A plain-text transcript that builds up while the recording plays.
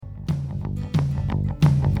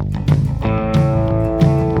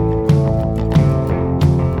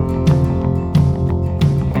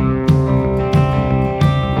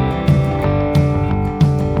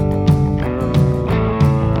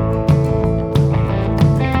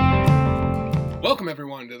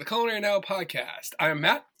Culinary Now podcast. I'm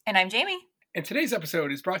Matt. And I'm Jamie. And today's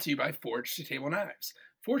episode is brought to you by Forge to Table Knives.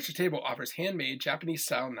 Forge to Table offers handmade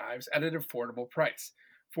Japanese-style knives at an affordable price.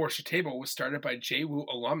 Forge to Table was started by JWU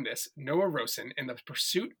alumnus Noah Rosen in the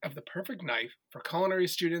pursuit of the perfect knife for culinary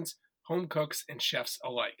students, home cooks, and chefs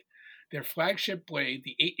alike. Their flagship blade,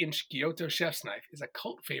 the 8-inch Giotto chef's knife, is a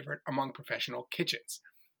cult favorite among professional kitchens.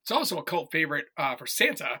 It's also a cult favorite for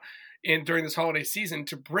Santa during this holiday season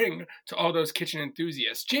to bring to all those kitchen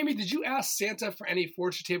enthusiasts. Jamie, did you ask Santa for any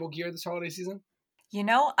Forge to Table gear this holiday season? You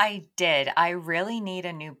know, I did. I really need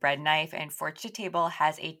a new bread knife, and Forge to Table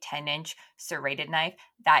has a 10-inch serrated knife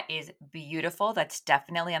that is beautiful. That's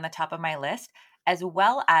definitely on the top of my list, as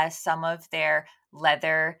well as some of their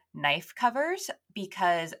leather knife covers,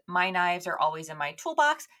 because my knives are always in my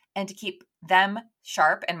toolbox, and to keep them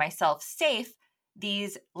sharp and myself safe,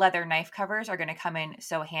 these leather knife covers are going to come in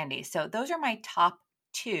so handy. So those are my top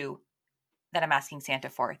two that I'm asking Santa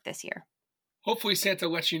for this year. Hopefully Santa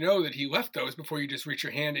lets you know that he left those before you just reach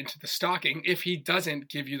your hand into the stocking if he doesn't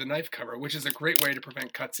give you the knife cover, which is a great way to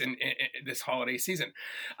prevent cuts in this holiday season.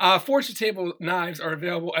 Forge to Table knives are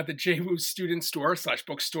available at the JWU Student Store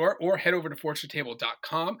 /bookstore, or head over to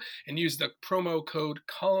forgetatable.com and use the promo code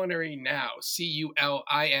CulinaryNow,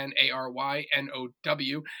 CULINARYNOW,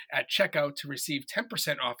 at checkout to receive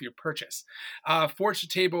 10% off your purchase. Forge to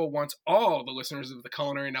Table wants all the listeners of the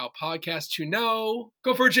Culinary Now podcast to know,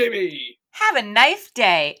 go for it, Jamie! Have a knife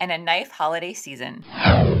day and a knife holiday season.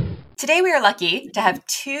 Today we are lucky to have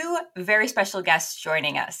two very special guests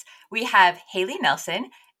joining us. We have Haylee Nelson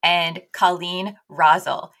and Colleen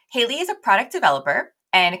Rossel. Haylee is a product developer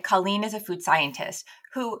and Colleen is a food scientist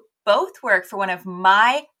who both work for one of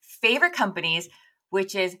my favorite companies,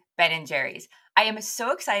 which is Ben & Jerry's. I am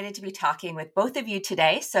so excited to be talking with both of you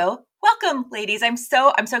today. So welcome, ladies. I'm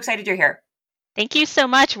so excited you're here. Thank you so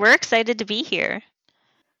much. We're excited to be here.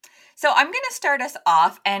 So I'm going to start us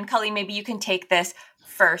off, and Colleen, maybe you can take this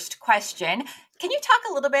first question. Can you talk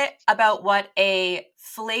a little bit about what a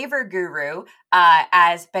flavor guru,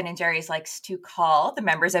 as Ben & Jerry's likes to call the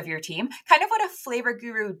members of your team, kind of what a flavor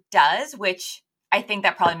guru does, which I think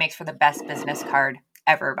that probably makes for the best business card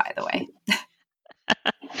ever, by the way.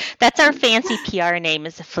 That's our fancy PR name,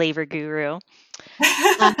 is a flavor guru.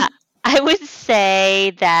 I would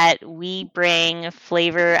say that we bring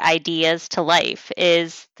flavor ideas to life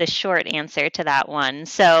is the short answer to that one.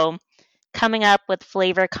 So coming up with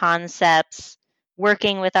flavor concepts,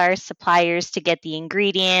 working with our suppliers to get the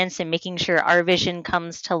ingredients and making sure our vision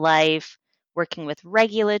comes to life, working with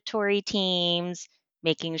regulatory teams,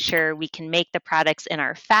 making sure we can make the products in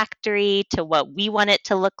our factory to what we want it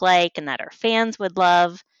to look like and that our fans would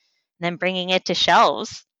love, and then bringing it to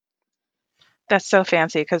shelves. That's so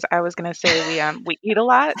fancy, because I was going to say we eat a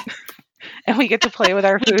lot and we get to play with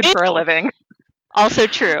our food for a living. Also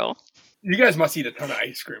true. You guys must eat a ton of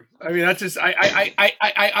ice cream. I mean, that's just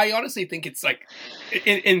I honestly think it's like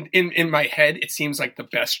in my head it seems like the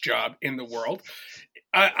best job in the world.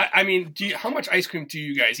 I mean, how much ice cream do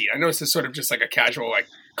you guys eat? I know this is sort of just like a casual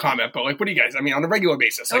comment, but what do you guys? I mean, on a regular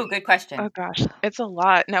basis. Good question. Oh gosh, it's a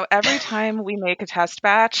lot. Now, every time we make a test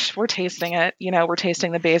batch, we're tasting it. We're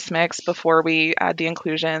tasting the base mix before we add the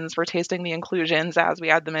inclusions. We're tasting the inclusions as we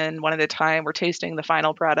add them in one at a time. We're tasting the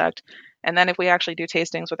final product. And then if we actually do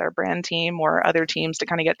tastings with our brand team or other teams to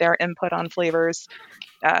kind of get their input on flavors,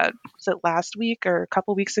 was it last week or a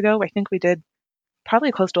couple weeks ago? I think we did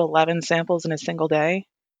probably close to 11 samples in a single day,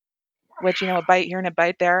 which, a bite here and a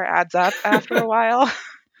bite there adds up after a while.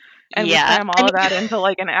 And we cram all of that into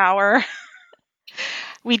an hour.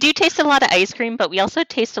 We do taste a lot of ice cream, but we also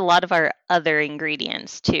taste a lot of our other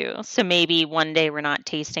ingredients too. So maybe one day we're not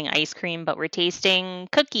tasting ice cream, but we're tasting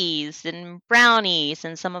cookies and brownies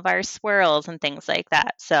and some of our swirls and things like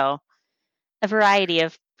that. So a variety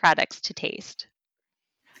of products to taste.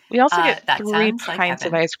 We also get 3 pints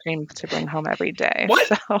of ice cream to bring home every day. What?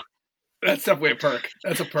 So. That's definitely a perk.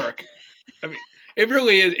 That's a perk. I mean, it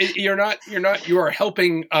really is. You are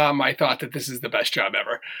helping my thought that this is the best job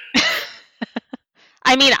ever.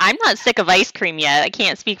 I mean, I'm not sick of ice cream yet. I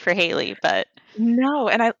can't speak for Haylee, but. No,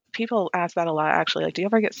 and people ask that a lot, actually. Do you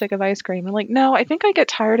ever get sick of ice cream? I'm like, no, I think I get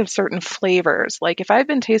tired of certain flavors. If I've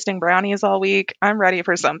been tasting brownies all week, I'm ready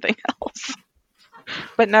for something else.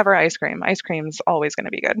 But never ice cream. Ice cream's always going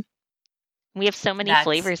to be good. We have so many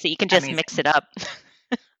flavors that you can just mix it up.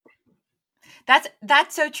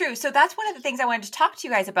 That's so true. So that's one of the things I wanted to talk to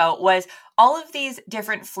you guys about was all of these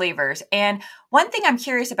different flavors. And one thing I'm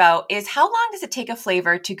curious about is how long does it take a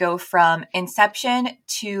flavor to go from inception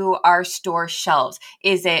to our store shelves?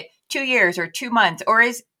 Is it 2 years or 2 months, or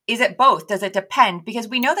is it both? Does it depend? Because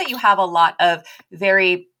we know that you have a lot of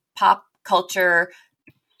very pop culture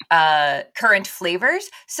current flavors.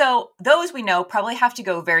 So those we know probably have to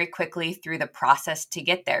go very quickly through the process to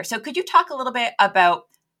get there. So could you talk a little bit about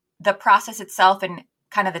the process itself and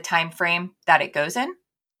kind of the time frame that it goes in?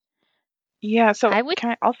 Yeah, so I would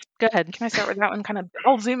go ahead. can I start with that one?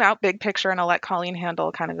 I'll zoom out big picture and I'll let Colleen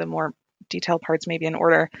handle kind of the more detailed parts maybe in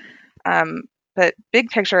order. But big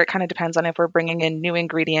picture, it kind of depends on if we're bringing in new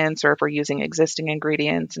ingredients or if we're using existing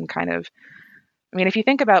ingredients and if you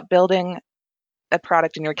think about building a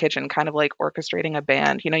product in your kitchen, kind of like orchestrating a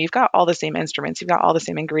band, you've got all the same instruments, you've got all the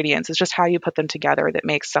same ingredients. It's just how you put them together that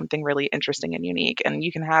makes something really interesting and unique. And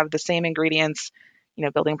you can have the same ingredients,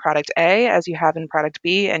 building product A as you have in product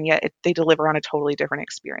B, and yet they deliver on a totally different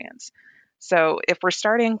experience. So if we're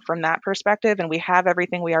starting from that perspective and we have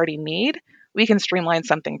everything we already need, we can streamline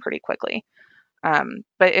something pretty quickly.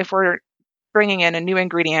 But if we're bringing in a new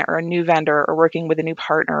ingredient or a new vendor or working with a new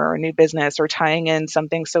partner or a new business or tying in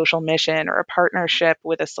something social mission or a partnership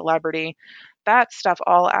with a celebrity, that stuff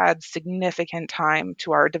all adds significant time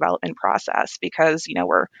to our development process because,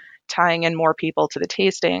 we're tying in more people to the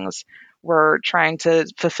tastings. We're trying to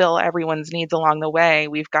fulfill everyone's needs along the way.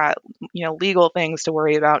 We've got, legal things to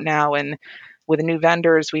worry about now. And with new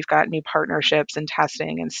vendors, we've got new partnerships and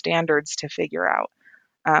testing and standards to figure out.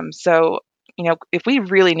 So if we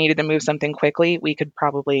really needed to move something quickly, we could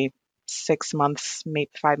probably 6 months,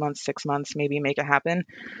 maybe 5 months, 6 months, maybe make it happen.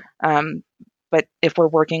 But if we're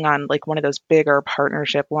working on like one of those bigger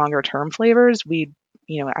partnership, longer term flavors,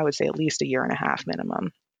 I would say at least a year and a half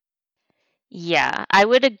minimum. Yeah, I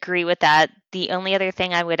would agree with that. The only other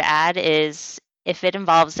thing I would add is if it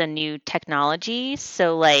involves a new technology.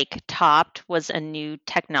 So like Topped was a new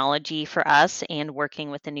technology for us and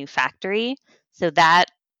working with a new factory. So that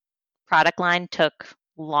product line took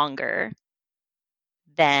longer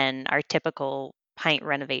than our typical pint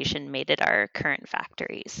renovation made at our current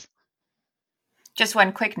factories. Just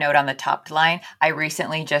one quick note on the Topped line. I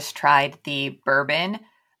recently just tried the bourbon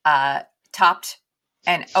Topped,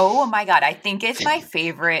 and oh my God, I think it's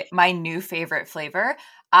my new favorite flavor.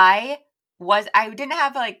 I tried,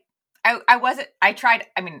 I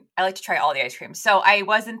like to try all the ice cream. So I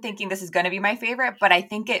wasn't thinking this is going to be my favorite, but I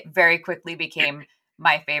think it very quickly became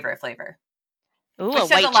my favorite flavor. Ooh, which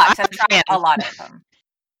says a lot, because I've tried a lot of them.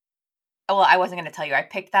 Well, I wasn't going to tell you. I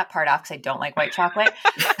picked that part off because I don't like white chocolate.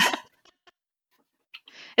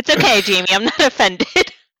 It's okay, Jamie. I'm not offended.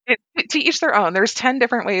 To each their own. There's 10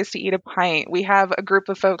 different ways to eat a pint. We have a group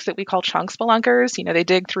of folks that we call chunk spelunkers. They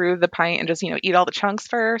dig through the pint and just, eat all the chunks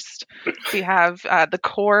first. We have the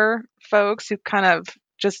core folks who kind of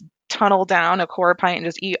just tunnel down a core pint and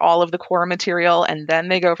just eat all of the core material, and then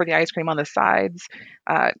they go for the ice cream on the sides.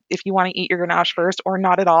 If you want to eat your ganache first or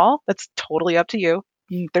not at all, that's totally up to you.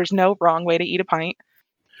 There's no wrong way to eat a pint.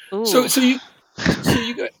 Ooh. So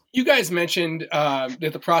you guys mentioned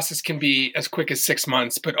that the process can be as quick as 6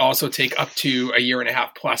 months, but also take up to a year and a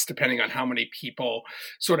half plus, depending on how many people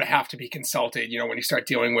sort of have to be consulted. When you start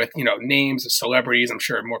dealing with, names of celebrities, I'm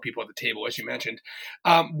sure more people at the table, as you mentioned.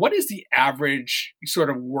 What does the average sort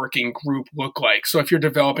of working group look like? So if you're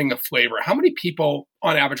developing a flavor, how many people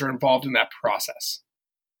on average are involved in that process?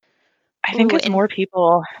 I think it's more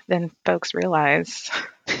people than folks realize.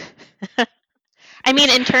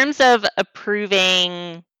 In terms of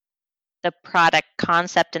approving the product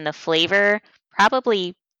concept and the flavor,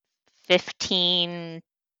 probably 15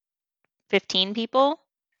 people.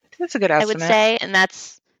 That's a good estimate. I would say, and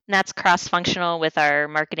that's cross-functional with our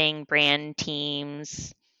marketing, brand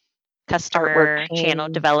teams, customer channel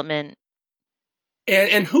development.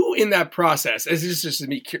 And who in that process, this is just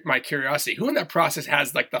my curiosity, who in that process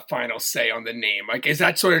has like the final say on the name? Like, is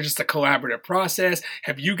that sort of just a collaborative process?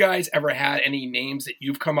 Have you guys ever had any names that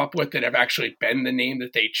you've come up with that have actually been the name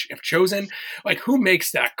that they have chosen? Like, who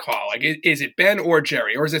makes that call? Like, is it Ben or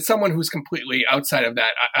Jerry, or is it someone who's completely outside of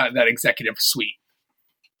that executive suite?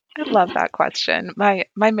 I love that question. My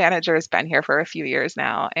manager has been here for a few years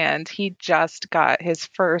now, and he just got his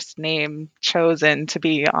first name chosen to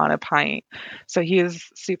be on a pint. So he's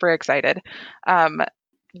super excited.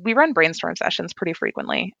 We run brainstorm sessions pretty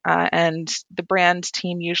frequently, and the brand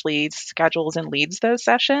team usually schedules and leads those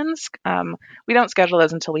sessions. We don't schedule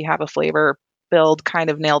those until we have a flavor build kind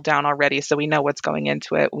of nailed down already, so we know what's going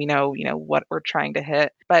into it. We know, what we're trying to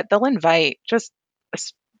hit. But they'll invite just a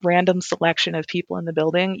random selection of people in the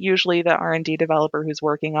building, usually the R&D developer who's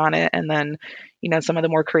working on it, and then, some of the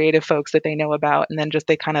more creative folks that they know about, and then just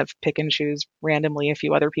they kind of pick and choose randomly a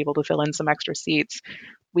few other people to fill in some extra seats.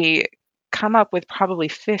 We come up with probably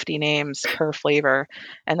 50 names per flavor.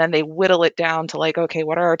 And then they whittle it down to like, okay,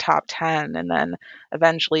 what are our top 10? And then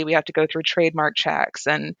eventually we have to go through trademark checks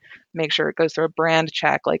and make sure it goes through a brand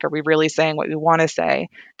check. Like, are we really saying what we want to say?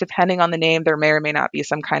 Depending on the name, there may or may not be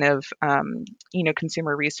some kind of,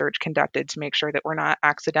 consumer research conducted to make sure that we're not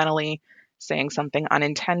accidentally saying something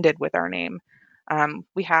unintended with our name.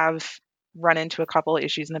 We have run into a couple of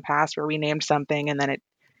issues in the past where we named something and then it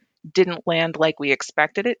didn't land like we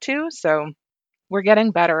expected it to. So we're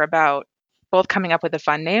getting better about both coming up with the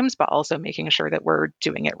fun names, but also making sure that we're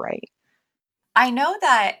doing it right. I know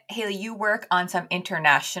that, Haylee, you work on some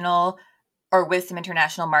international or with some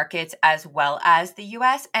international markets as well as the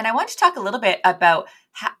US. And I want to talk a little bit about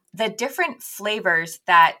the different flavors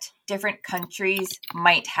that different countries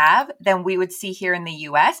might have than we would see here in the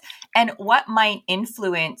US, and what might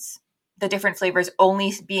influence the different flavors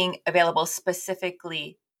only being available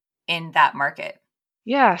specifically in that market.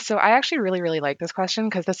 Yeah, so I actually really, really like this question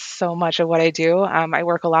because that's so much of what I do. I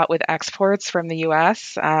work a lot with exports from the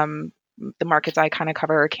US. The markets I kind of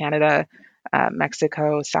cover are Canada,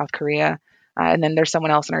 Mexico, South Korea. And then there's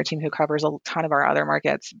someone else in our team who covers a ton of our other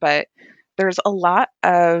markets. But there's a lot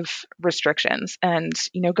of restrictions. And,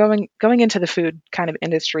 going into the food kind of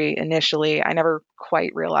industry initially, I never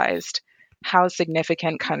quite realized how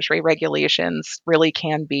significant country regulations really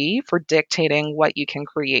can be for dictating what you can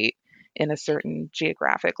create in a certain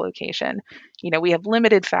geographic location. We have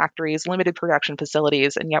limited factories, limited production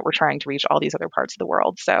facilities, and yet we're trying to reach all these other parts of the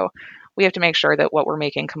world. So we have to make sure that what we're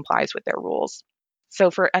making complies with their rules. So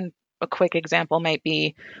a quick example might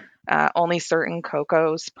be only certain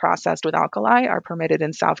cocos processed with alkali are permitted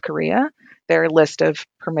in South Korea. Their list of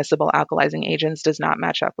permissible alkalizing agents does not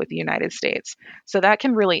match up with the United States. So that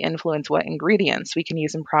can really influence what ingredients we can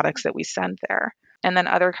use in products that we send there. And then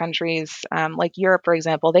other countries, like Europe, for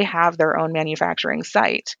example, they have their own manufacturing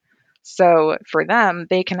site. So for them,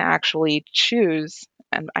 they can actually choose,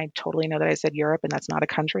 and I totally know that I said Europe and that's not a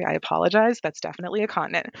country. I apologize. That's definitely a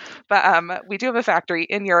continent. But we do have a factory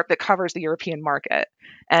in Europe that covers the European market.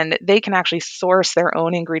 And they can actually source their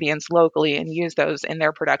own ingredients locally and use those in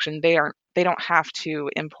their production. They don't have to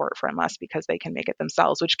import from us because they can make it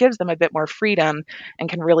themselves, which gives them a bit more freedom and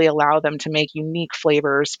can really allow them to make unique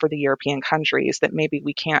flavors for the European countries that maybe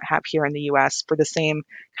we can't have here in the US for the same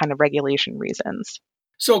kind of regulation reasons.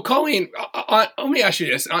 So, Colleen, let me ask you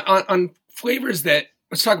this. On flavors that,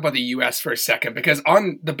 let's talk about the U.S. for a second, because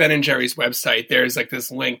on the Ben & Jerry's website, there's like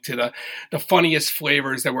this link to the funniest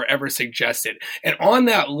flavors that were ever suggested. And on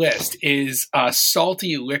that list is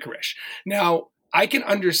salty licorice. Now, I can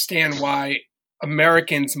understand why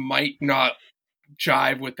Americans might not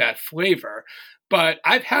jive with that flavor, but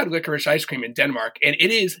I've had licorice ice cream in Denmark, and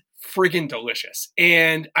it is friggin' delicious.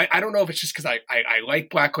 And I don't know if it's just because I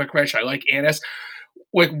like black licorice, I like anise.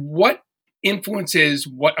 Like, what influences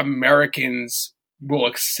what Americans will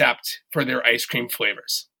accept for their ice cream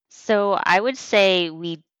flavors? So I would say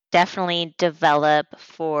we definitely develop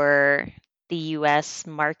for the US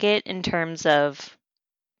market in terms of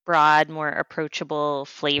broad, more approachable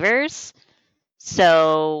flavors.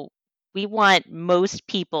 So we want most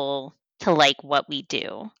people to like what we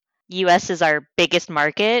do. US is our biggest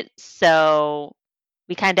market, so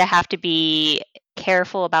we kind of have to be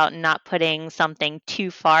careful about not putting something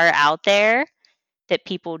too far out there that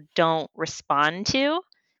people don't respond to.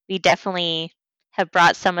 We definitely have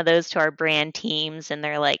brought some of those to our brand teams, and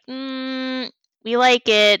they're like, we like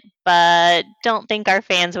it, but don't think our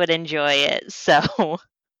fans would enjoy it. So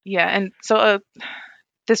yeah, and so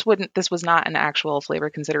this was not an actual flavor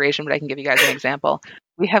consideration, but I can give you guys an example.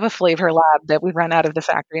 We have a flavor lab that we run out of the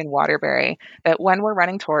factory in Waterbury that when we're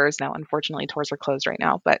running tours, now unfortunately tours are closed right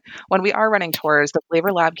now, but when we are running tours, the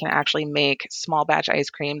flavor lab can actually make small batch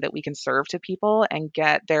ice cream that we can serve to people and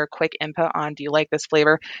get their quick input on, do you like this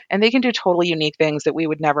flavor? And they can do totally unique things that we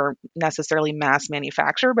would never necessarily mass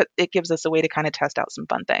manufacture, but it gives us a way to kind of test out some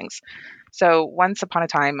fun things. So once upon a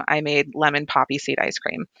time, I made lemon poppy seed ice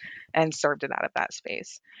cream and served it out of that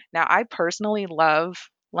space. Now, I personally love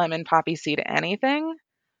lemon poppy seed anything,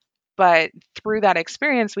 but through that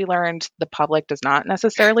experience, we learned the public does not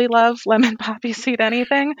necessarily love lemon poppy seed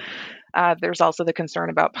anything. There's also the concern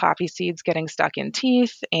about poppy seeds getting stuck in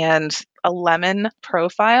teeth, and a lemon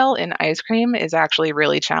profile in ice cream is actually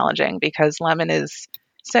really challenging because lemon is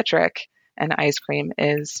citric and ice cream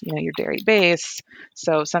is, your dairy base.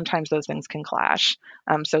 So sometimes those things can clash.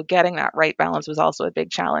 So getting that right balance was also a big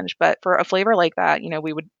challenge. But for a flavor like that,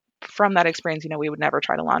 we would from that experience, we would never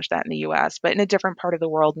try to launch that in the US, but in a different part of the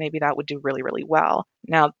world, maybe that would do really, really well.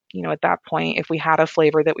 Now, at that point, if we had a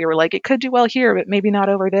flavor that we were like, it could do well here, but maybe not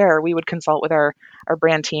over there, we would consult with our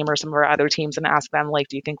brand team or some of our other teams and ask them, like,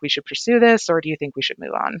 do you think we should pursue this, or do you think we should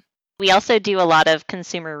move on? We also do a lot of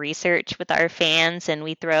consumer research with our fans, and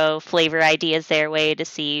we throw flavor ideas their way to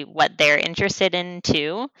see what they're interested in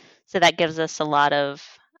too. So that gives us a lot of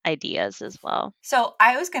ideas as well. So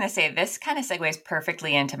I was going to say this kind of segues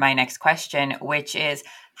perfectly into my next question, which is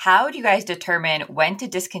how do you guys determine when to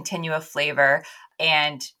discontinue a flavor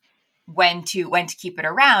and when to keep it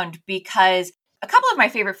around? Because a couple of my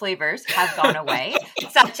favorite flavors have gone away,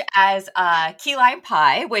 such as key lime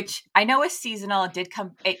pie, which I know is seasonal.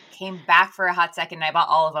 It came back for a hot second, and I bought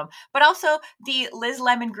all of them. But also the Liz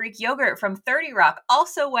Lemon Greek yogurt from 30 Rock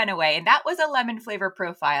also went away, and that was a lemon flavor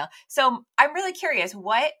profile. So I'm really curious,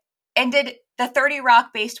 did the 30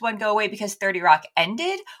 Rock based one go away because 30 Rock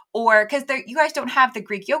ended, or because you guys don't have the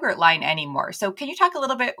Greek yogurt line anymore? So can you talk a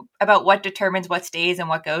little bit about what determines what stays and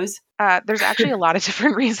what goes? There's actually a lot of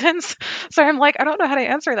different reasons. So I'm like, I don't know how to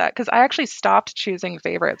answer that, because I actually stopped choosing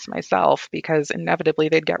favorites myself because inevitably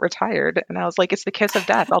they'd get retired. And I was like, it's the kiss of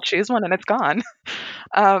death. I'll choose one and it's gone.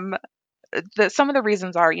 Some of the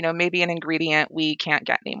reasons are, maybe an ingredient we can't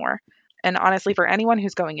get anymore. And honestly, for anyone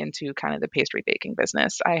who's going into kind of the pastry baking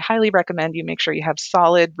business, I highly recommend you make sure you have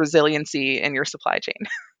solid resiliency in your supply chain.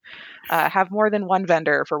 Have more than one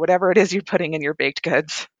vendor for whatever it is you're putting in your baked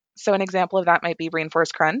goods. So an example of that might be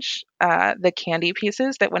reinforced crunch. The candy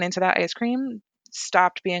pieces that went into that ice cream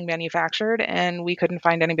stopped being manufactured, and we couldn't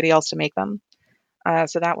find anybody else to make them.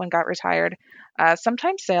 So that one got retired.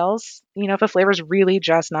 Sometimes sales, if a flavor's really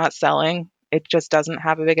just not selling, it just doesn't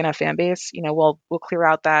have a big enough fan base, we'll clear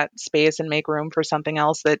out that space and make room for something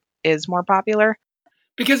else that is more popular.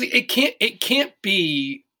 Because it can't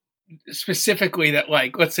be specifically that,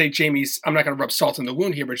 like, let's say Jamie's, I'm not going to rub salt in the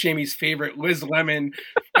wound here, but Jamie's favorite Liz Lemon,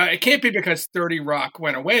 it can't be because 30 Rock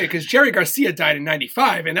went away, because Jerry Garcia died in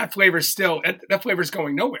 95 and that flavor's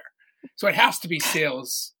going nowhere. So it has to be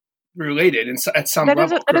sales related and at some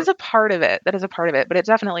level. That is a part of it. But it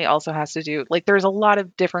definitely also has to do, like, there's a lot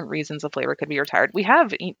of different reasons a flavor could be retired. We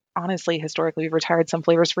have, honestly, historically, we've retired some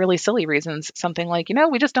flavors for really silly reasons. Something like,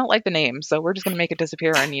 we just don't like the name, so we're just going to make it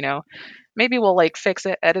disappear, and, maybe we'll like fix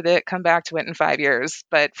it, edit it, come back to it in 5 years.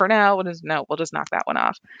 But for now, we'll just knock that one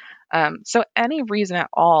off. So any reason at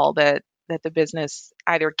all that the business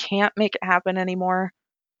either can't make it happen anymore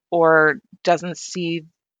or doesn't see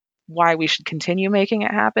why we should continue making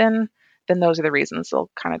it happen, then those are the reasons they'll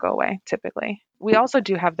kind of go away typically. We also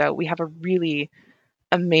do have, though, we have a really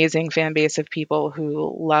amazing fan base of people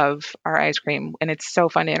who love our ice cream, and it's so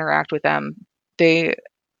fun to interact with them. They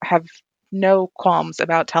have no qualms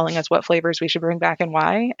about telling us what flavors we should bring back and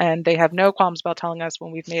why, and they have no qualms about telling us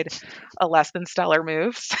when we've made a less than stellar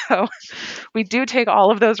move. So we do take all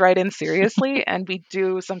of those right in seriously, and we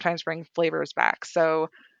do sometimes bring flavors back. So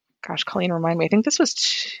gosh, Colleen, remind me, I think this was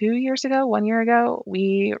 1 year ago,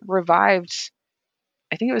 we revived,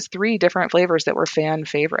 I think it was 3 different flavors that were fan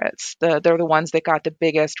favorites. They're the ones that got the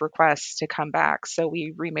biggest requests to come back. So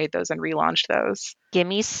we remade those and relaunched those.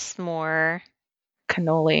 Gimme s'more,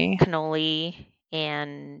 cannoli,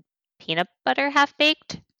 and peanut butter half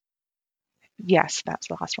baked. Yes, that's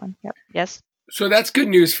the last one. Yep. Yes. So that's good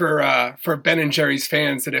news for Ben and Jerry's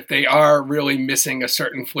fans, that if they are really missing a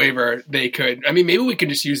certain flavor, they could. I mean, maybe we could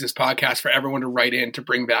just use this podcast for everyone to write in to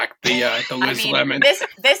bring back the Liz Lemon.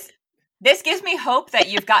 This gives me hope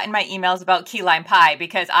that you've gotten my emails about key lime pie,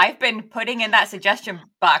 because I've been putting in that suggestion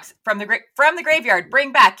box from the graveyard.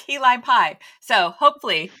 Bring back key lime pie. So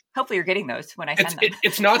hopefully you're getting those when I send them.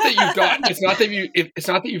 It's not that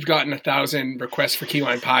you've gotten 1,000 requests for key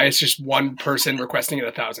lime pie. It's just one person requesting it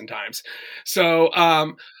 1,000 times. So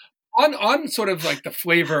on sort of like the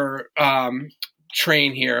flavor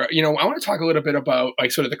train here, I want to talk a little bit about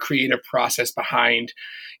like sort of the creative process behind,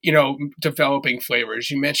 developing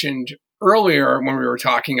flavors. You mentioned earlier when we were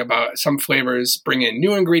talking about some flavors bring in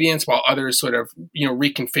new ingredients while others sort of,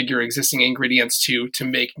 reconfigure existing ingredients to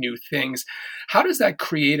make new things. How does that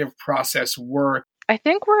creative process work? I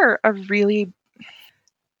think let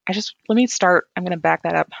me start. I'm going to back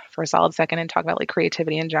that up for a solid second and talk about like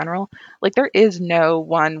creativity in general. Like, there is no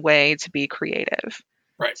one way to be creative.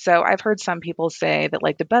 Right. So I've heard some people say that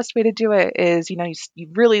like the best way to do it is, you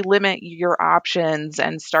really limit your options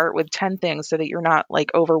and start with 10 things so that you're not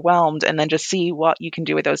like overwhelmed, and then just see what you can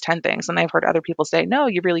do with those 10 things. And I've heard other people say, no,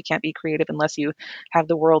 you really can't be creative unless you have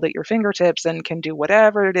the world at your fingertips and can do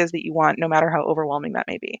whatever it is that you want, no matter how overwhelming that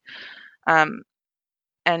may be.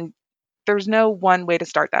 And there's no one way to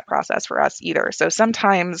start that process for us either. So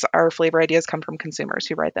sometimes our flavor ideas come from consumers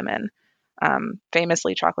who write them in.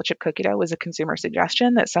 Famously, chocolate chip cookie dough was a consumer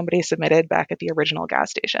suggestion that somebody submitted back at the original gas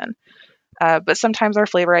station. But sometimes our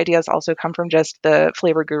flavor ideas also come from just the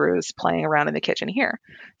flavor gurus playing around in the kitchen here.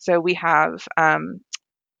 So we have,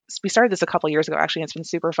 we started this a couple years ago, actually, and it's been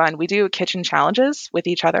super fun. We do kitchen challenges with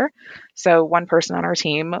each other. So one person on our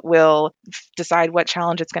team will decide what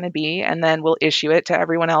challenge it's going to be, and then we'll issue it to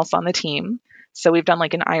everyone else on the team. So we've done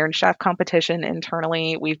like an Iron Chef competition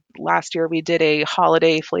internally. Last year we did a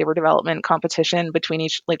holiday flavor development competition between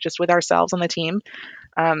each, like just with ourselves on the team.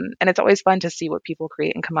 And it's always fun to see what people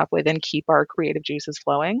create and come up with and keep our creative juices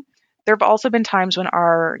flowing. There have also been times when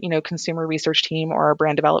our, consumer research team or our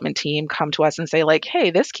brand development team come to us and say like,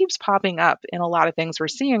 hey, this keeps popping up in a lot of things we're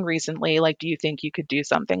seeing recently. Like, do you think you could do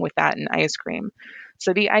something with that in ice cream?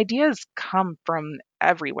 So the ideas come from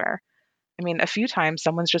everywhere. I mean, a few times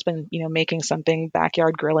someone's just been, making something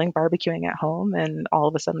backyard grilling, barbecuing at home, and all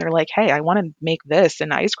of a sudden they're like, hey, I want to make this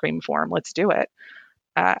in ice cream form. Let's do it.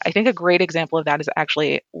 I think a great example of that is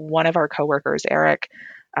actually one of our coworkers, Eric.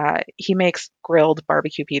 He makes grilled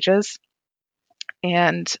barbecue peaches.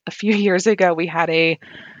 And a few years ago, we had a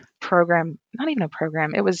program, not even a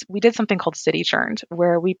program, we did something called City Churned,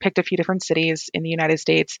 where we picked a few different cities in the United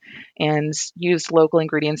States and used local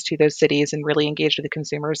ingredients to those cities and really engaged with the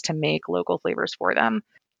consumers to make local flavors for them.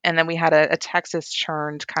 And then we had a Texas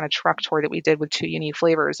churned kind of truck tour that we did with 2 unique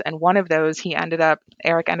flavors. And one of those,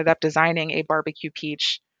 Eric ended up designing a barbecue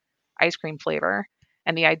peach ice cream flavor.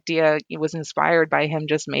 And the idea was inspired by him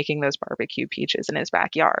just making those barbecue peaches in his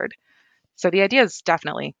backyard. So the ideas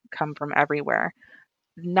definitely come from everywhere.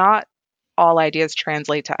 Not all ideas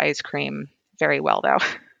translate to ice cream very well, though.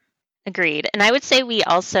 Agreed. And I would say we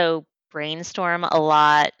also brainstorm a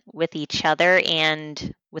lot with each other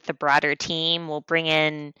and with the broader team. We'll bring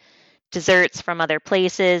in desserts from other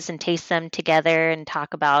places and taste them together and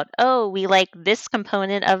talk about, oh, we like this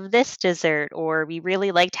component of this dessert, or we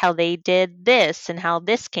really liked how they did this and how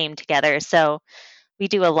this came together. So we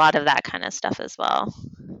do a lot of that kind of stuff as well.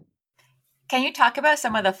 Can you talk about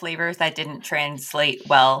some of the flavors that didn't translate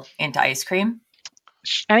well into ice cream?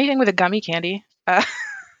 Anything with a gummy candy.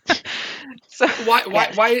 So why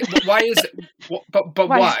is it? But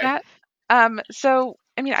why? Is that? So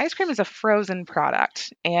I mean, ice cream is a frozen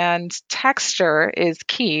product, and texture is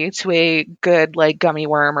key to a good like gummy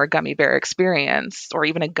worm or gummy bear experience, or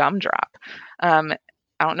even a gumdrop. I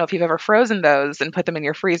don't know if you've ever frozen those and put them in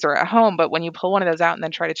your freezer at home, but when you pull one of those out and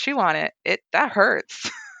then try to chew on it, that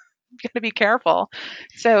hurts. You got to be careful.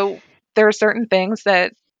 So there are certain things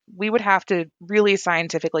that we would have to really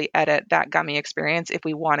scientifically edit that gummy experience if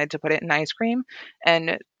we wanted to put it in ice cream.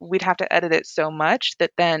 And we'd have to edit it so much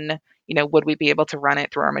that then, would we be able to run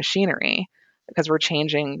it through our machinery? Because we're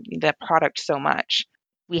changing the product so much.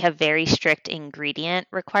 We have very strict ingredient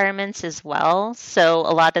requirements as well. So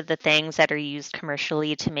a lot of the things that are used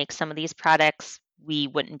commercially to make some of these products, we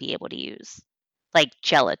wouldn't be able to use, like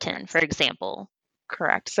gelatin, for example.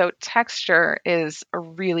 Correct. So texture is a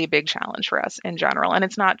really big challenge for us in general. And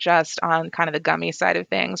it's not just on kind of the gummy side of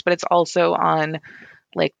things, but it's also on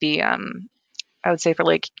like the, I would say for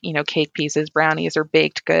like, cake pieces, brownies, or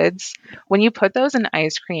baked goods. When you put those in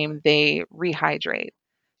ice cream, they rehydrate.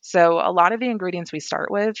 So a lot of the ingredients we start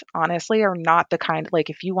with, honestly, are not the kind, like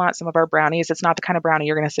if you want some of our brownies, it's not the kind of brownie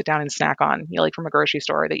you're going to sit down and snack on, like from a grocery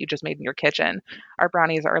store that you just made in your kitchen. Our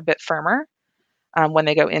brownies are a bit firmer. When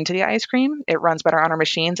they go into the ice cream, it runs better on our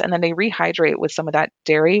machines, and then they rehydrate with some of that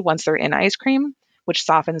dairy once they're in ice cream, which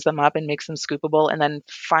softens them up and makes them scoopable, and then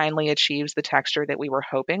finally achieves the texture that we were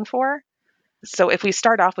hoping for. So if we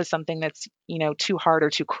start off with something that's, too hard or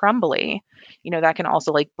too crumbly, that can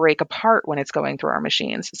also like break apart when it's going through our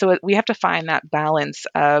machines. So we have to find that balance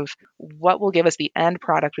of what will give us the end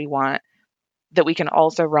product we want that we can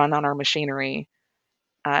also run on our machinery,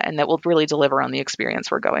 and that will really deliver on the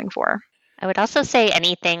experience we're going for. I would also say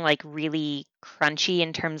anything like really crunchy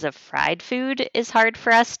in terms of fried food is hard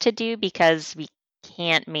for us to do because we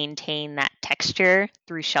can't maintain that texture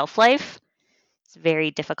through shelf life. It's very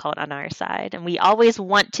difficult on our side. And we always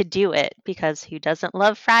want to do it because who doesn't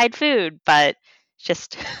love fried food? But it's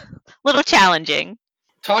just a little challenging.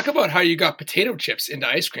 Talk about how you got potato chips into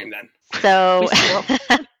ice cream then. So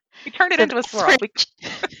we turned it into a swirl.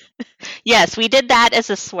 Yes, we did that as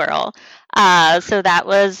a swirl. So that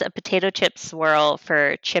was a potato chip swirl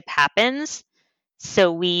for Chip Happens.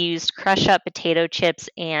 So we used crush up potato chips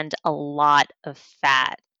and a lot of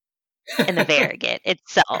fat in the variegated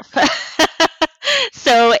itself.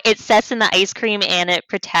 So it sets in the ice cream and it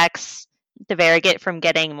protects the variegate from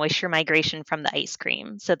getting moisture migration from the ice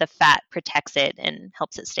cream. So the fat protects it and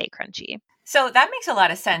helps it stay crunchy. So that makes a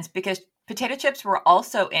lot of sense because potato chips were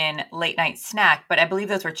also in late night snack, but I believe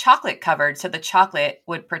those were chocolate covered. So the chocolate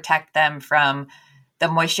would protect them from the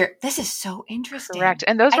moisture. This is so interesting. Correct.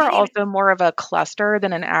 And those were also more of a cluster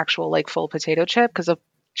than an actual like full potato chip, because a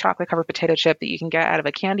chocolate covered potato chip that you can get out of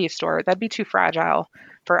a candy store, that'd be too fragile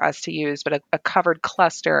for us to use. But a covered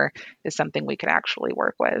cluster is something we could actually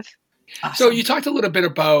work with. Awesome. So you talked a little bit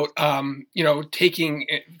about, taking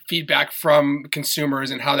feedback from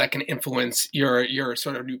consumers and how that can influence your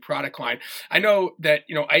sort of new product line. I know that,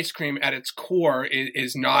 ice cream at its core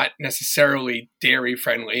is not necessarily dairy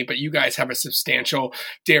friendly, but you guys have a substantial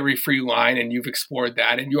dairy-free line and you've explored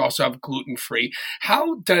that, and you also have gluten-free.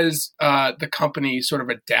 How does the company sort of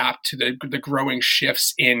adapt to the growing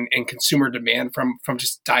shifts in consumer demand from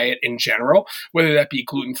just diet in general, whether that be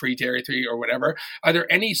gluten-free, dairy-free, or whatever? Are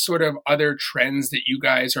there any sort of other trends that you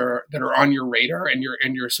guys are on your radar and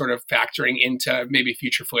you're sort of factoring into maybe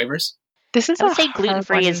future flavors? I would say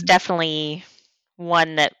gluten-free is definitely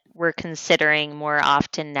one that we're considering more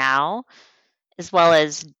often now, as well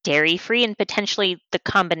as dairy-free and potentially the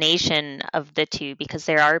combination of the two, because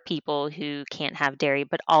there are people who can't have dairy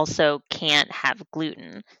but also can't have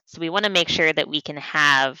gluten. So we want to make sure that we can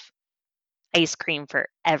have ice cream for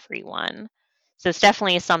everyone. So it's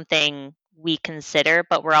definitely something we consider,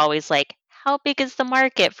 but we're always like, how big is the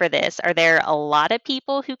market for this? Are there a lot of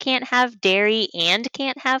people who can't have dairy and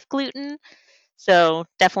can't have gluten? So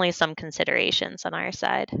definitely some considerations on our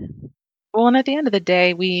side. Well, and at the end of the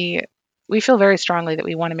day, we feel very strongly that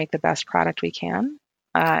we want to make the best product we can.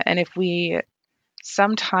 And if we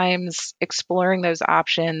sometimes exploring those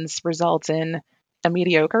options results in a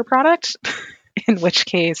mediocre product, in which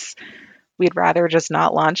case we'd rather just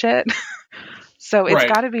not launch it. So it's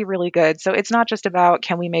got to be really good. So it's not just about,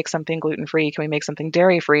 can we make something gluten-free? Can we make something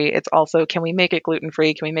dairy-free? It's also, can we make it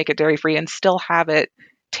gluten-free? Can we make it dairy-free and still have it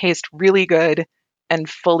taste really good and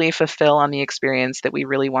fully fulfill on the experience that we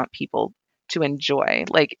really want people to enjoy?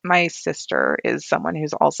 Like, my sister is someone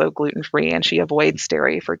who's also gluten-free and she avoids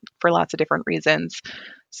dairy for lots of different reasons.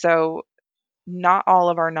 So not all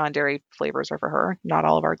of our non-dairy flavors are for her. Not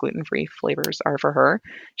all of our gluten-free flavors are for her.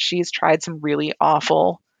 She's tried some really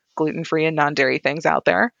awful gluten-free and non-dairy things out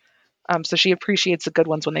there. So she appreciates the good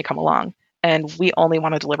ones when they come along. And we only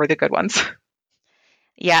want to deliver the good ones.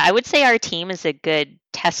 Yeah, I would say our team is a good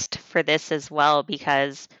test for this as well,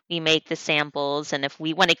 because we make the samples, and if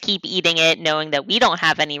we want to keep eating it knowing that we don't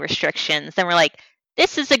have any restrictions, then we're like,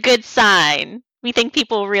 this is a good sign. We think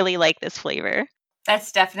people really like this flavor.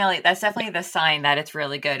 That's definitely the sign that it's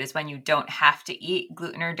really good, is when you don't have to eat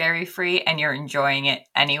gluten or dairy free and you're enjoying it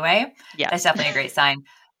anyway. Yeah, that's definitely a great sign.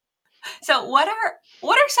 So what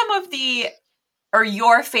are some of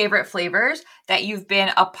your favorite flavors that you've been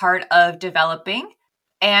a part of developing,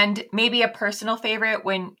 and maybe a personal favorite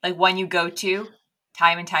when one you go to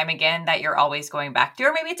time and time again that you're always going back to,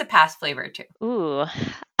 or maybe it's a past flavor too? Ooh.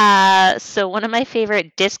 So one of my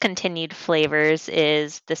favorite discontinued flavors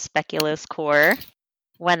is the speculoos core.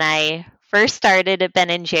 When I first started at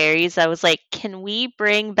Ben & Jerry's, I was like, can we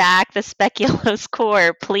bring back the speculoos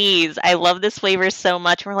core, please? I love this flavor so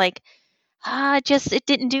much. And we're like, it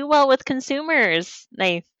didn't do well with consumers.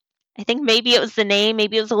 I think maybe it was the name.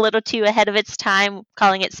 Maybe it was a little too ahead of its time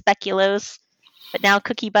calling it speculoos. But now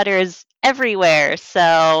cookie butter is everywhere.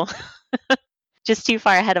 So just too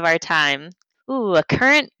far ahead of our time. Ooh, a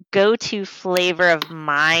current go-to flavor of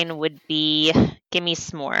mine would be Gimme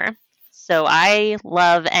S'more. So I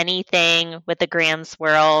love anything with a graham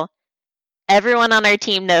swirl. Everyone on our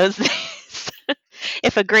team knows this.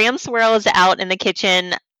 If a graham swirl is out in the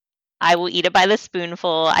kitchen, I will eat it by the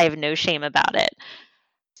spoonful. I have no shame about it.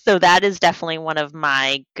 So that is definitely one of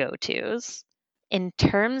my go-tos. In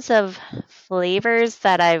terms of flavors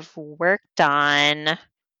that I've worked on,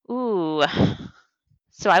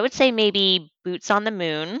 so I would say maybe Boots on the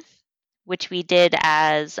Moon, which we did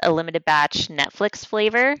as a limited batch Netflix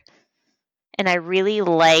flavor. And I really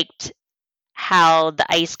liked how the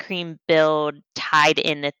ice cream build tied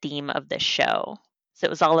in the theme of the show. So it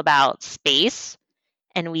was all about space.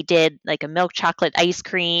 And we did like a milk chocolate ice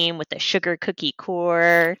cream with a sugar cookie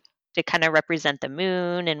core to kind of represent the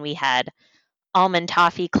moon. And we had almond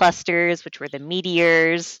toffee clusters, which were the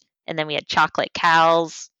meteors. And then we had chocolate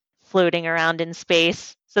cows floating around in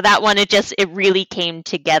space. So that one, it really came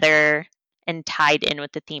together and tied in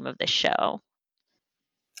with the theme of the show.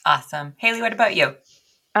 Awesome. Haylee, what about you?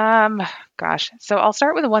 Gosh. So I'll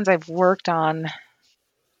start with the ones I've worked on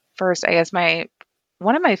first. I guess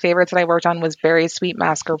one of my favorites that I worked on was Berry Sweet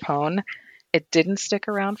Mascarpone. It didn't stick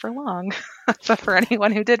around for long. So for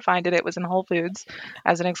anyone who did find it, it was in Whole Foods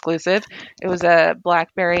as an exclusive. It was a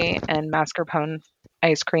blackberry and mascarpone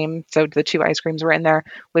ice cream. So the two ice creams were in there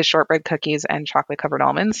with shortbread cookies and chocolate covered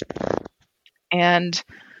almonds. And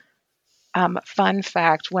fun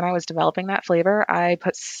fact, when I was developing that flavor, I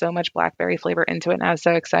put so much blackberry flavor into it and I was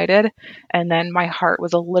so excited. And then my heart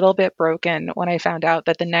was a little bit broken when I found out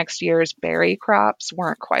that the next year's berry crops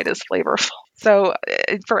weren't quite as flavorful. So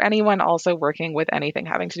for anyone also working with anything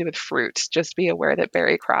having to do with fruits, just be aware that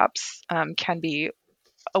berry crops can be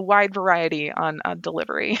a wide variety on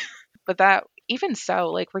delivery. But that, even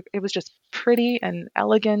so, like, it was just pretty and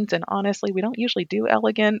elegant. And honestly, we don't usually do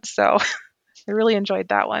elegant. So I really enjoyed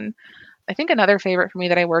that one. I think another favorite for me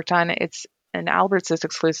that I worked on, it's an Alberts's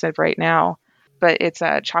exclusive right now, but it's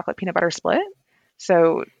a chocolate peanut butter split.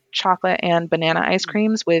 So chocolate and banana ice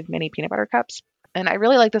creams with mini peanut butter cups. And I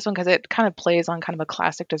really like this one because it kind of plays on kind of a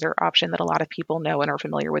classic dessert option that a lot of people know and are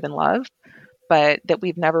familiar with and love, but that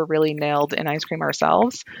we've never really nailed in ice cream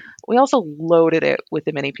ourselves. We also loaded it with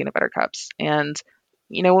the mini peanut butter cups. And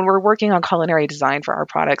when we're working on culinary design for our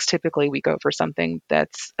products, typically we go for something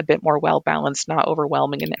that's a bit more well-balanced, not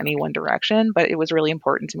overwhelming in any one direction. But it was really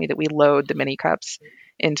important to me that we load the mini cups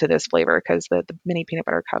into this flavor because the mini peanut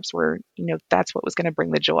butter cups were, that's what was going to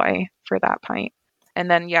bring the joy for that pint. And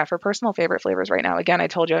then, for personal favorite flavors right now, again, I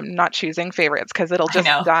told you I'm not choosing favorites because it'll just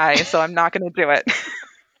die. So I'm not going to do it.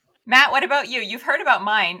 Matt, what about you? You've heard about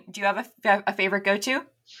mine. Do you have a favorite go-to?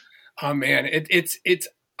 Oh man,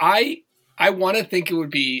 I want to think it would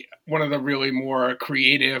be one of the really more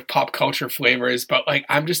creative pop culture flavors, but like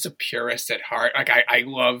I'm just a purist at heart. Like I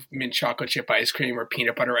love mint chocolate chip ice cream or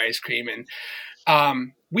peanut butter ice cream,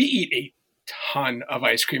 and we eat a ton of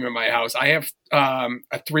ice cream in my house. I have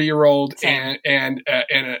a 3-year-old and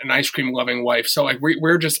an ice cream loving wife, so like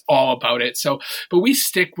we're just all about it. So, but we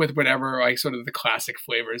stick with whatever like sort of the classic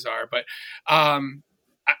flavors are. But I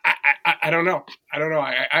don't know.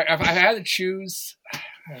 If I had to choose,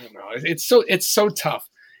 I don't know. It's so tough.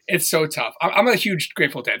 It's so tough. I'm a huge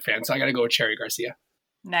Grateful Dead fan, so I got to go with Cherry Garcia.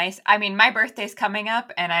 Nice. I mean, my birthday's coming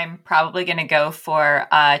up, and I'm probably going to go for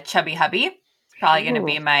Chubby Hubby. It's probably going to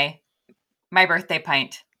be my birthday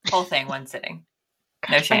pint. Whole thing, one sitting.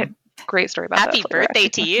 No shame. Great story about Happy that. Birthday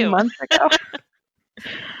to you. A few months ago.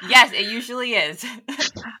 Yes, it usually is.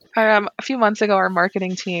 A few months ago, our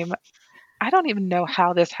marketing team, I don't even know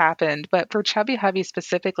how this happened, but for Chubby Hubby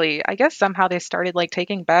specifically, I guess somehow they started like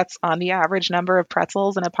taking bets on the average number of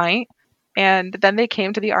pretzels in a pint. And then they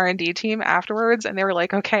came to the R&D team afterwards and they were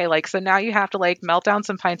like, okay, like, so now you have to like melt down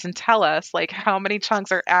some pints and tell us like how many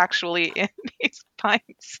chunks are actually in these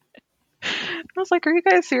pints. I was like, are you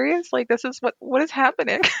guys serious? Like, this is what is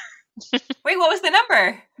happening? Wait, what was the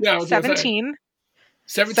number? Yeah, 17.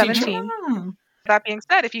 17. That being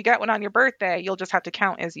said, if you get one on your birthday, you'll just have to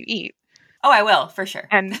count as you eat. Oh, I will, for sure.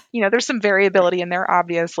 And, there's some variability in there,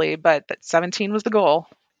 obviously, but that 17 was the goal.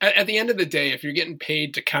 At the end of the day, if you're getting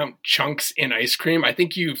paid to count chunks in ice cream, I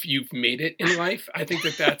think you've made it in life. I think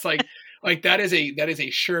that's like that is a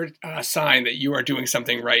sure sign that you are doing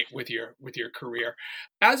something right with your career.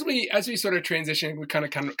 As we sort of transition, we kind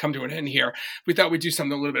of come to an end here. We thought we'd do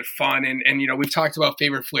something a little bit fun, and we've talked about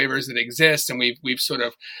favorite flavors that exist, and we've sort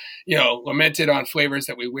of lamented on flavors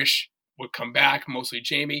that we wish would come back, mostly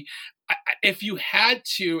Jamie. If you had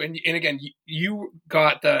to, and again, you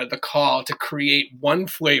got the call to create one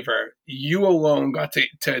flavor, you alone got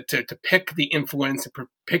to pick the influence and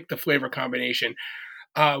pick the flavor combination,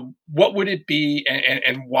 what would it be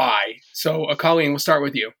and why? So, Colleen, we'll start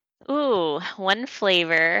with you. Ooh, one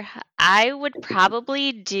flavor. I would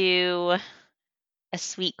probably do a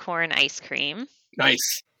sweet corn ice cream.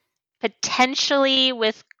 Nice. Potentially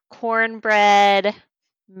with cornbread,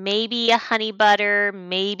 maybe a honey butter,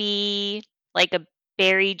 maybe like a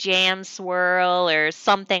berry jam swirl or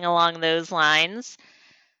something along those lines.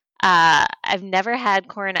 I've never had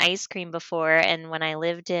corn ice cream before, and when I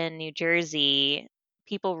lived in New Jersey,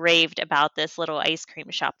 people raved about this little ice cream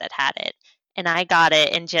shop that had it. And I got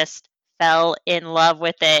it and just fell in love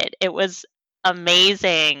with it. It was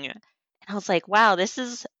amazing. And I was like, wow, this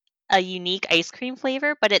is a unique ice cream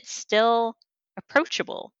flavor, but it's still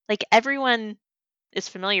approachable. Like everyone is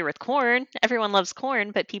familiar with corn. Everyone loves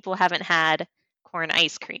corn, but people haven't had corn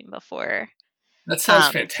ice cream before. That sounds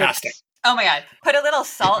fantastic. Oh my God. Put a little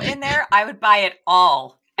salt in there. I would buy it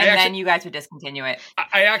all. And then you guys would discontinue it.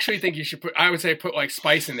 I actually think you should I would say put like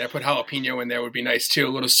spice in there, put jalapeno in there would be nice too. A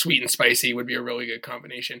little sweet and spicy would be a really good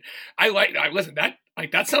combination. Listen,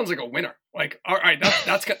 that sounds like a winner. Like, all right,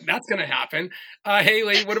 that's going to happen.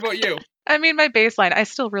 Haylee, what about you? I mean, my baseline, I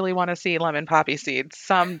still really want to see lemon poppy seeds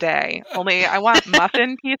someday. Only I want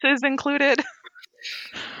muffin pieces included.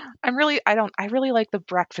 I really like the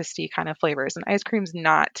breakfasty kind of flavors, and ice cream's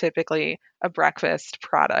not typically a breakfast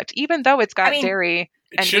product, even though it's got dairy,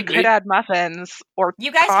 and we could add muffins or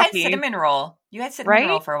you guys coffee. had cinnamon roll. You had cinnamon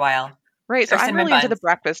roll for a while. Right, so I'm really into the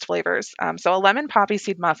breakfast flavors. So a lemon poppy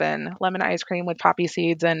seed muffin, lemon ice cream with poppy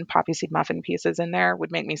seeds and poppy seed muffin pieces in there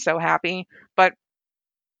would make me so happy. But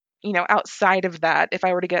outside of that, if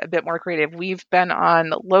I were to get a bit more creative, we've been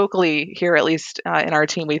on locally here, at least in our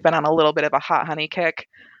team, we've been on a little bit of a hot honey kick.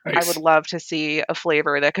 Nice. I would love to see a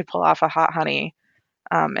flavor that could pull off a hot honey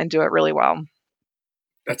and do it really well.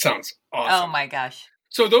 That sounds awesome. Oh my gosh.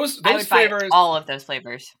 So those I would flavors, buy all of those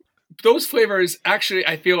flavors. Those flavors actually,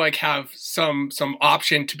 I feel like, have some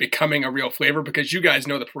option to becoming a real flavor because you guys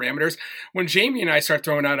know the parameters. When Jamie and I start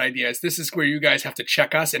throwing out ideas, this is where you guys have to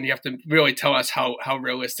check us and you have to really tell us how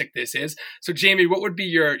realistic this is. So Jamie, what would be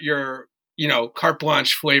your carte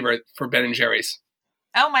blanche flavor for Ben & Jerry's?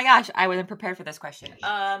 Oh my gosh, I wasn't prepared for this question.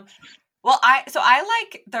 Well, I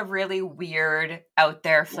like the really weird out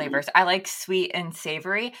there flavors. I like sweet and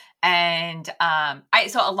savory. And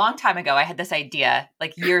so a long time ago, I had this idea,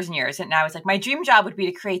 like years and years. And I was like, my dream job would be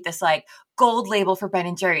to create this like gold label for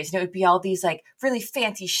Ben & Jerry's. And it would be all these like really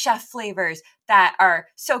fancy chef flavors that are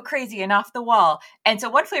so crazy and off the wall. And so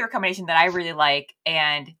one flavor combination that I really like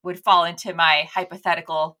and would fall into my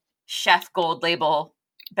hypothetical chef gold label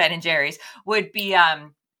Ben & Jerry's would be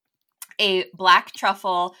a black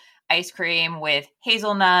truffle ice cream with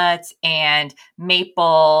hazelnuts and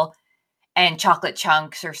maple and chocolate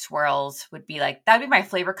chunks or swirls would be like, that'd be my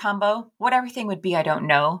flavor combo. What everything would be, I don't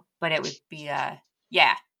know, but it would be,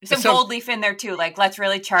 some gold leaf in there too. Like, let's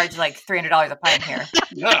really charge like $300 a pint here.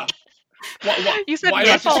 Yeah. You said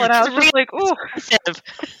maple and I was really like, ooh.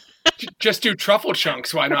 Just do truffle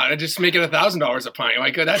chunks. Why not? And just make it $1,000 a pint.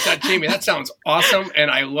 Like that's Jamie. That sounds awesome, and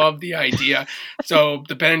I love the idea. So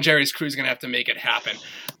the Ben & Jerry's crew is going to have to make it happen.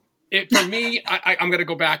 For me, I'm going to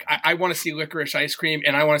go back. I want to see licorice ice cream,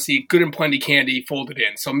 and I want to see Good and Plenty candy folded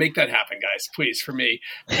in. So make that happen, guys, please, for me,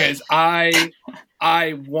 because I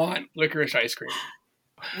want licorice ice cream.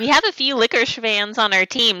 We have a few licorice fans on our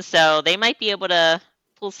team, so they might be able to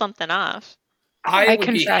pull something off. I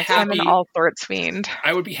confess, I'm an all sorts fiend.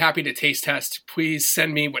 I would be happy to taste test. Please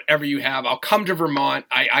send me whatever you have. I'll come to Vermont.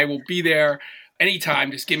 I will be there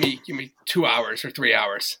anytime. Just give me 2 hours or 3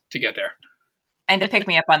 hours to get there. And to pick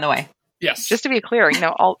me up on the way. Yes. Just to be clear,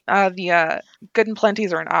 all the Good and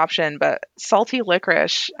Plenties are an option, but salty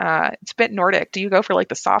licorice, it's a bit Nordic. Do you go for like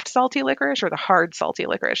the soft salty licorice or the hard salty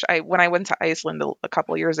licorice? When I went to Iceland a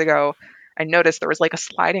couple years ago, I noticed there was like a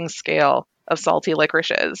sliding scale of salty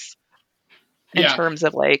licorices in terms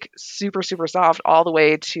of like super, super soft all the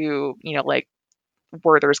way to, like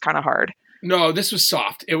Werther's kind of hard. No, this was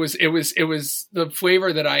soft. It was the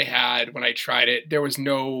flavor that I had when I tried it. There was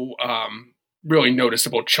no really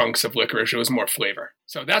noticeable chunks of licorice. It was more flavor.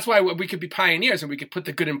 So that's why we could be pioneers and we could put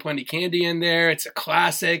the Good and Plenty candy in there. It's a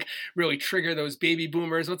classic, really trigger those baby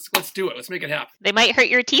boomers. Let's do it. Let's make it happen. They might hurt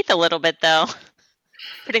your teeth a little bit though.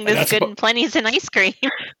 Putting those Good and Plenties in ice cream.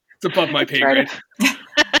 It's above my pay grade.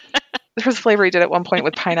 There was a flavor he did at one point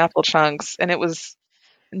with pineapple chunks, and it was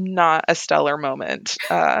not a stellar moment.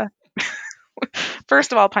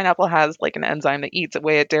 First of all, pineapple has like an enzyme that eats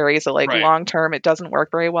away at dairy, so like long term, it doesn't work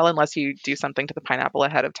very well unless you do something to the pineapple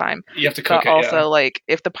ahead of time. You have to cook it. Also, like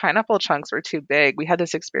if the pineapple chunks were too big, we had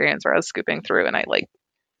this experience where I was scooping through and I like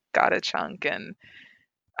got a chunk and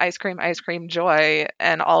ice cream joy,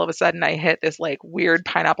 and all of a sudden I hit this like weird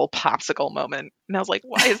pineapple popsicle moment, and I was like,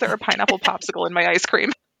 why is there a pineapple popsicle in my ice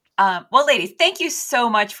cream? Well, ladies, thank you so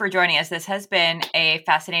much for joining us. This has been a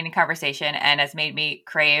fascinating conversation and has made me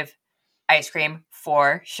crave ice cream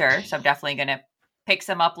for sure. So I'm definitely going to pick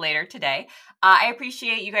some up later today. I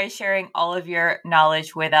appreciate you guys sharing all of your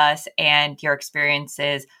knowledge with us and your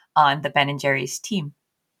experiences on the Ben & Jerry's team.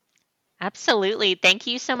 Absolutely. Thank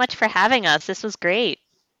you so much for having us. This was great.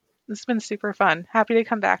 This has been super fun. Happy to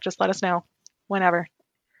come back. Just let us know whenever.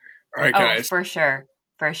 All right, guys. Oh, for sure.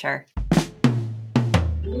 For sure.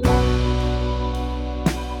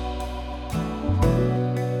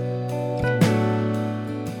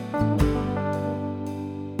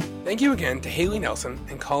 Thank you again to Haylee Nelson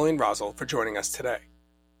and Colleen Rossel for joining us today.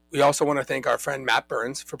 We also want to thank our friend Matt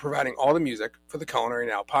Burns for providing all the music for the Culinary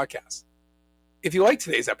Now podcast. If you liked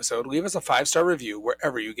today's episode, leave us a 5-star review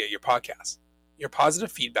wherever you get your podcasts. Your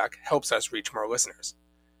positive feedback helps us reach more listeners.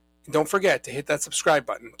 And don't forget to hit that subscribe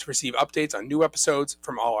button to receive updates on new episodes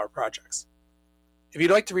from all our projects. If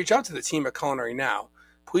you'd like to reach out to the team at Culinary Now,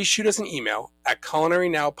 please shoot us an email at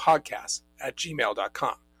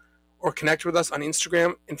culinarynowpodcast@gmail.com. or connect with us on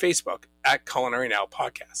Instagram and Facebook at Culinary Now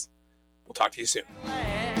Podcast. We'll talk to you soon.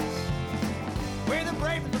 We're the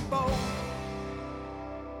brave and the bold.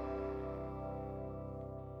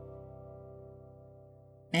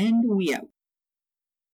 And we out.